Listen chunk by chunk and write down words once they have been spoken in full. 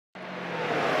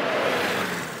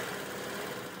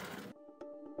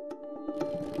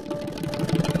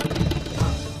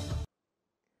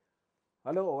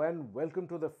Hello and welcome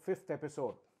to the fifth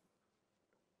episode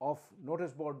of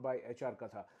Notice Board by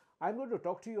HRKatha. I'm going to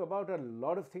talk to you about a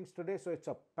lot of things today, so it's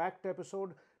a packed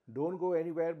episode. Don't go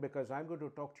anywhere because I'm going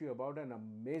to talk to you about an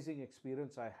amazing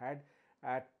experience I had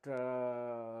at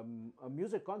a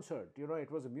music concert. It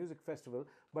was a music festival,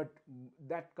 but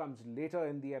that comes later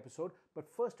in the episode. But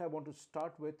first, I want to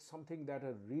start with something that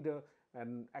a reader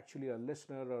and actually a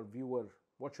listener or viewer,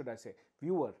 what should I say?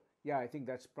 Viewer. Yeah, I think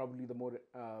that's probably the more,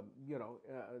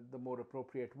 the more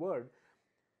appropriate word.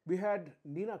 We had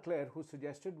Nina Claire who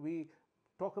suggested we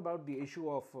talk about the issue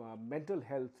of mental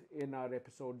health in our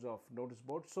episodes of Notice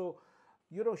Board. So,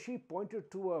 she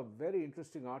pointed to a very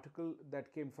interesting article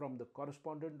that came from the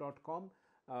correspondent.com.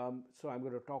 So, I'm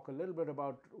going to talk a little bit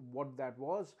about what that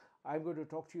was. I'm going to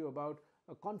talk to you about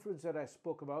a conference that I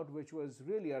spoke about, which was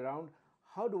really around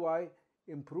how do I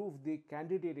improve the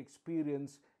candidate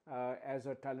experience as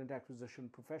a talent acquisition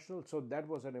professional. So that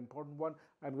was an important one.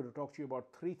 I'm going to talk to you about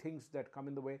three things that come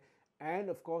in the way. And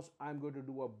of course, I'm going to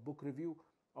do a book review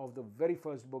of the very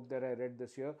first book that I read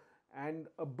this year, and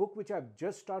a book which I've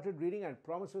just started reading and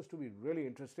promises to be really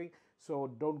interesting.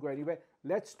 So don't go anywhere.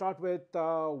 Let's start with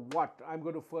what? I'm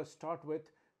going to first start with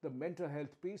the mental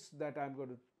health piece that I'm going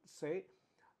to say.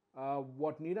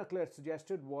 What Nina Claire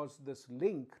suggested was this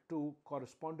link to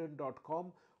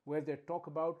correspondent.com where they talk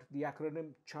about the acronym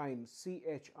CHIMES,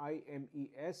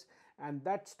 CHIMES, and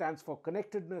that stands for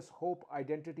Connectedness, Hope,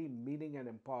 Identity, Meaning, and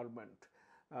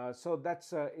Empowerment. So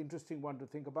that's an interesting one to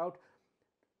think about.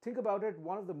 Think about it,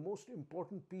 one of the most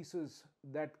important pieces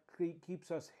that keeps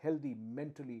us healthy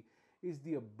mentally is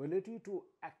the ability to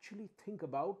actually think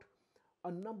about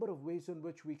a number of ways in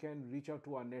which we can reach out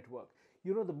to our network.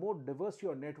 The more diverse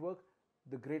your network,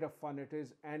 the greater fun it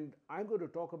is. And I'm going to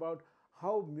talk about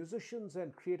how musicians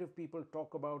and creative people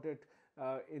talk about it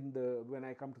when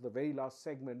I come to the very last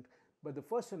segment. But the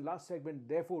first and last segment,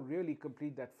 therefore, really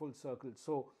complete that full circle.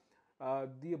 So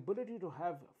the ability to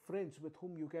have friends with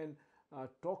whom you can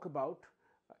talk about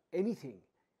anything,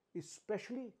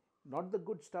 especially not the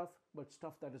good stuff, but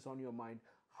stuff that is on your mind.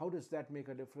 How does that make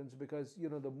a difference? Because,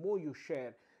 the more you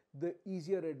share, the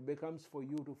easier it becomes for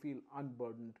you to feel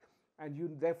unburdened. And you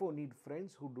therefore need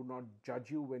friends who do not judge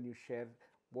you when you share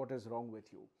what is wrong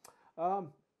with you.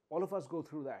 All of us go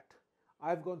through that.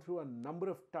 I've gone through a number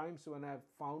of times when I've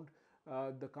found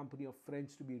the company of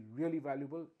friends to be really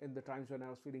valuable in the times when I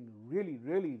was feeling really,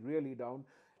 really, really down.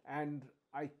 And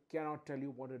I cannot tell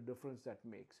you what a difference that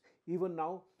makes. Even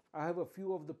now, I have a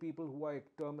few of the people who I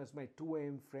term as my 2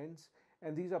 a.m. friends.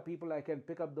 And these are people I can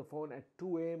pick up the phone at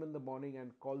 2 a.m. in the morning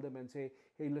and call them and say,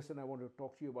 hey, listen, I want to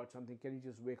talk to you about something. Can you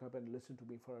just wake up and listen to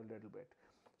me for a little bit?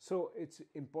 So it's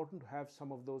important to have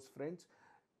some of those friends.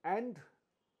 And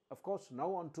of course,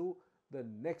 now on to the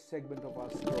next segment of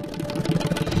our story.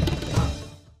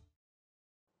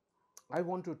 I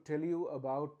want to tell you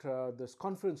about this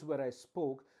conference where I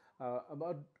spoke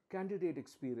about candidate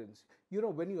experience.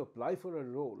 When you apply for a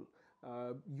role,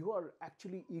 you are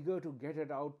actually eager to get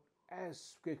it out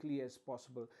as quickly as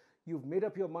possible. You've made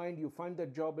up your mind, you find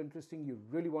that job interesting, you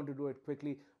really want to do it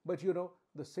quickly, but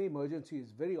the same urgency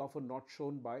is very often not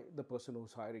shown by the person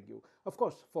who's hiring you. Of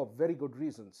course, for very good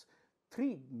reasons.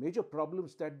 Three major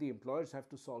problems that the employers have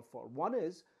to solve for. One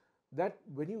is that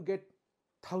when you get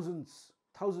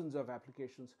thousands of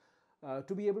applications,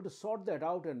 to be able to sort that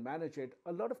out and manage it,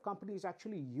 a lot of companies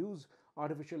actually use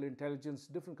artificial intelligence,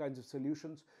 different kinds of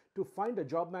solutions to find a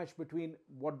job match between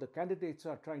what the candidates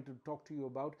are trying to talk to you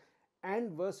about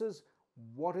and versus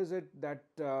what is it that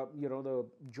the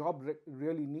job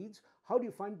really needs. How do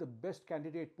you find the best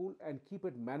candidate pool and keep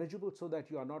it manageable so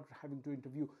that you are not having to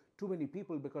interview too many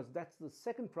people, because that's the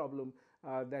second problem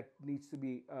that needs to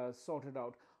be sorted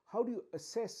out. How do you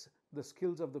assess the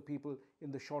skills of the people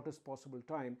in the shortest possible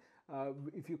time?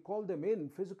 If you call them in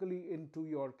physically into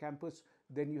your campus,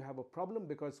 then you have a problem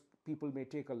because people may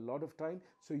take a lot of time,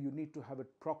 so you need to have it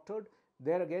proctored.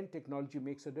 There again, technology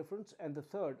makes a difference. And the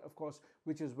third, of course,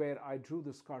 which is where I drew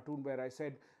this cartoon where I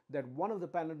said that one of the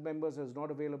panel members is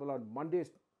not available on Mondays,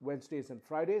 Wednesdays, and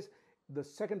Fridays. The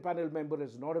second panel member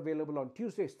is not available on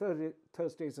Tuesdays,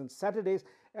 Thursdays, and Saturdays.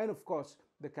 And of course,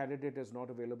 the candidate is not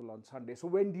available on Sunday. So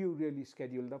when do you really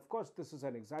schedule? Of course, this is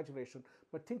an exaggeration,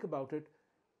 but think about it.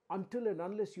 Until and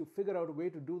unless you figure out a way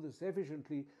to do this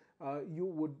efficiently, you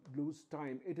would lose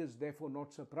time. It is therefore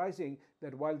not surprising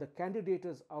that while the candidate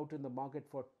is out in the market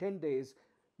for 10 days,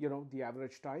 the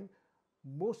average time,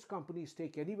 most companies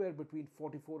take anywhere between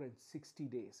 44 and 60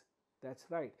 days. That's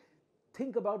right.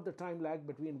 Think about the time lag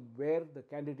between where the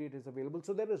candidate is available.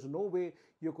 So there is no way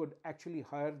you could actually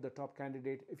hire the top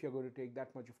candidate if you're going to take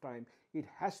that much of time. It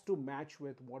has to match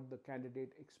with what the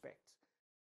candidate expects.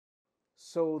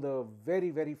 So the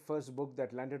very first book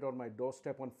that landed on my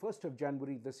doorstep on 1st of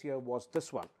January this year was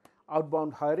this one,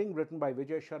 Outbound Hiring, written by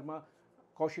Vijay Sharma,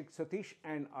 Kaushik Satish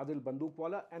and Adil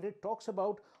Bandukwala, and it talks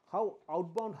about how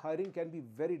outbound hiring can be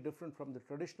very different from the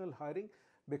traditional hiring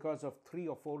because of 3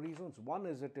 or 4 reasons. One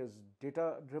is it is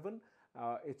data driven,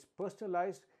 it's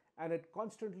personalized, and it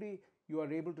constantly you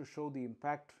are able to show the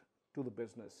impact to the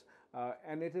business.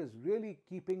 And it is really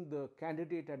keeping the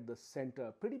candidate at the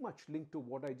center, pretty much linked to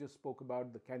what I just spoke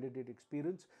about, the candidate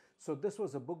experience. So this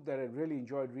was a book that I really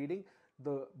enjoyed reading.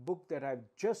 The book that I've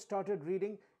just started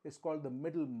reading is called The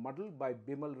Middle Muddle by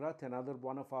Bimal Rath, another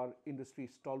one of our industry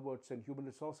stalwarts in human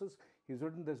resources. He's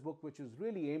written this book, which is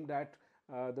really aimed at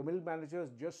the middle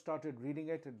managers. Just started reading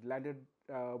it. It landed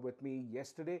with me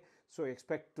yesterday. So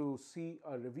expect to see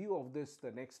a review of this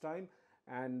the next time,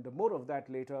 and more of that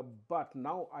later. But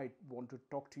now I want to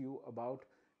talk to you about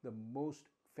the most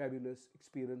fabulous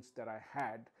experience that I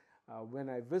had when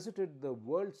I visited the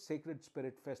World Sacred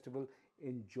Spirit Festival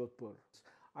in Jodhpur.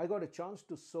 I got a chance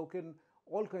to soak in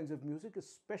all kinds of music,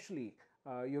 especially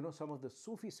some of the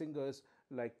Sufi singers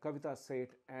like Kavita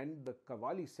Seth and the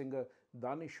Qawwali singer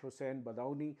Danish Hussain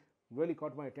Badauni really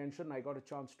caught my attention. I got a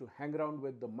chance to hang around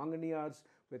with the Manganiyars,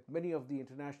 with many of the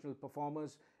international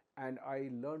performers, and I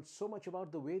learned so much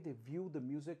about the way they view the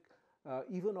music,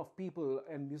 even of people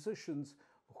and musicians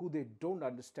who they don't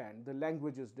understand. The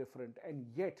language is different, and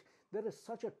yet there is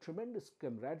such a tremendous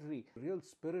camaraderie, real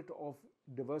spirit of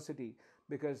diversity,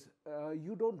 because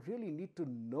you don't really need to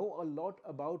know a lot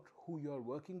about who you're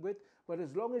working with, but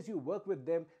as long as you work with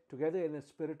them together in a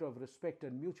spirit of respect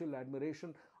and mutual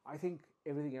admiration, I think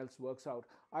everything else works out.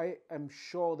 I am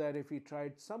sure that if we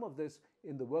tried some of this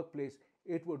in the workplace,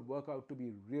 it would work out to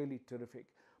be really terrific.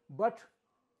 But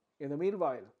in the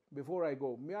meanwhile, before I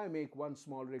go, may I make one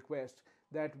small request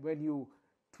that when you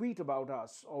tweet about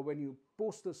us or when you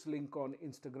post this link on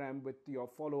Instagram with your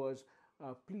followers,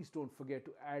 please don't forget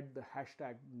to add the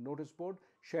hashtag noticeboard,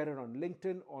 share it on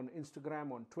LinkedIn, on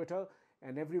Instagram, on Twitter,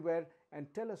 and everywhere, and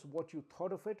tell us what you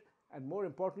thought of it. And more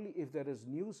importantly, if there is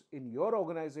news in your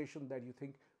organization that you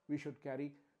think we should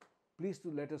carry, please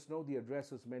do let us know. The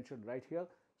address is mentioned right here.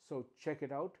 So check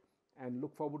it out, and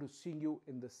look forward to seeing you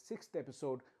in the 6th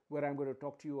episode, where I'm going to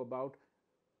talk to you about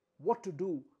what to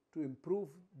do to improve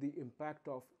the impact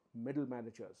of middle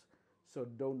managers. So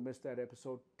don't miss that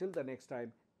episode. Till the next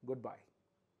time, goodbye.